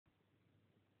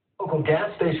local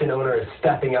gas station owner is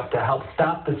stepping up to help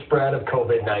stop the spread of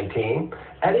COVID-19.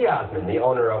 Eddie Osmond, the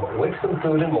owner of Wixom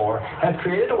Food and More, has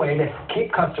created a way to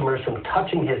keep customers from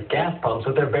touching his gas pumps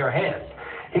with their bare hands.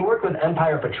 He worked with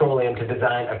Empire Petroleum to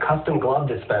design a custom glove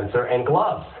dispenser and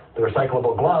gloves. The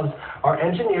recyclable gloves are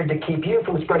engineered to keep you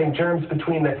from spreading germs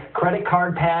between the credit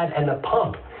card pad and the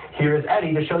pump. Here is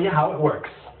Eddie to show you how it works.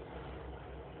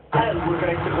 And we're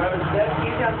going to grab a set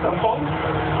easy and simple.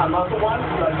 Another one,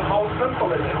 like how simple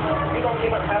it is. You don't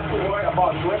even have to worry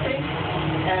about dripping.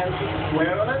 And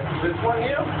wear on it, this one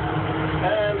here.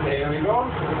 And there we go.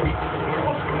 and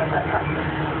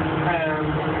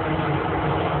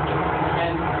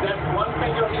that's one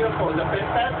finger here for the pin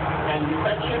pad, and you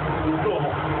touch it, you go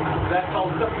home. That's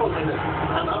how simple it is.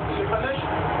 And after you finish,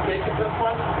 take this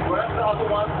one, grab the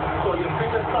other one, so your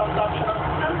fingers start touching it,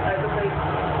 and everything.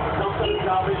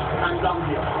 And down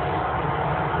here.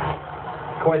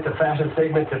 Quite the fashion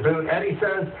statement to boot. Eddie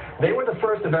says they were the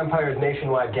first of Empire's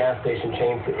nationwide gas station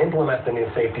chains to implement the new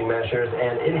safety measures,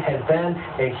 and it has been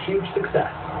a huge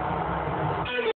success.